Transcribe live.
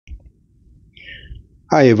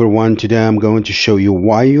Hi everyone, today I'm going to show you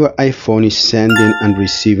why your iPhone is sending and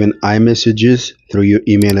receiving iMessages through your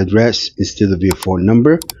email address instead of your phone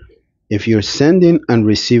number. If you're sending and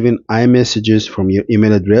receiving iMessages from your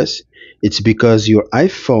email address, it's because your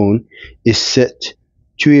iPhone is set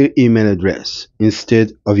to your email address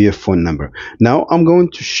instead of your phone number. Now I'm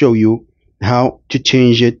going to show you how to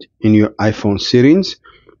change it in your iPhone settings.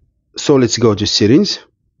 So let's go to settings,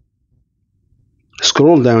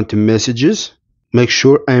 scroll down to messages. Make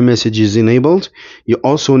sure iMessage is enabled. You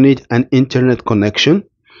also need an internet connection.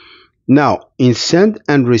 Now, in send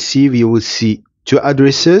and receive, you will see two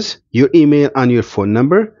addresses, your email and your phone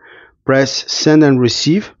number. Press send and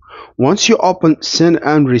receive. Once you open send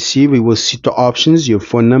and receive, you will see two options, your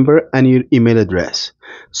phone number and your email address.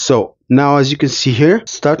 So now, as you can see here,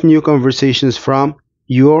 start new conversations from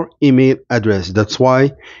your email address. That's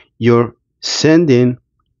why you're sending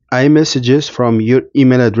iMessages from your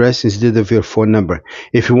email address instead of your phone number.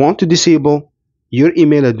 If you want to disable your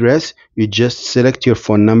email address, you just select your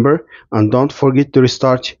phone number and don't forget to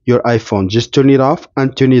restart your iPhone. Just turn it off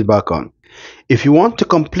and turn it back on. If you want to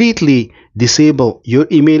completely disable your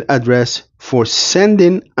email address for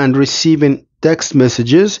sending and receiving text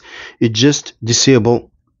messages, you just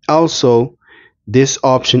disable also this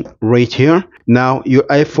option right here. Now your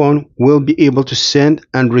iPhone will be able to send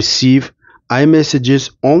and receive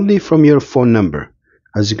iMessages only from your phone number.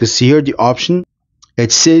 As you can see here, the option,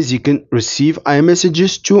 it says you can receive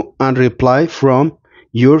iMessages to and reply from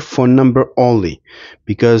your phone number only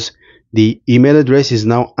because the email address is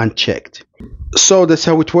now unchecked. So that's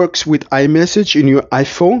how it works with iMessage in your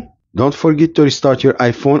iPhone. Don't forget to restart your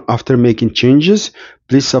iPhone after making changes.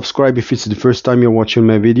 Please subscribe if it's the first time you're watching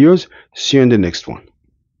my videos. See you in the next one.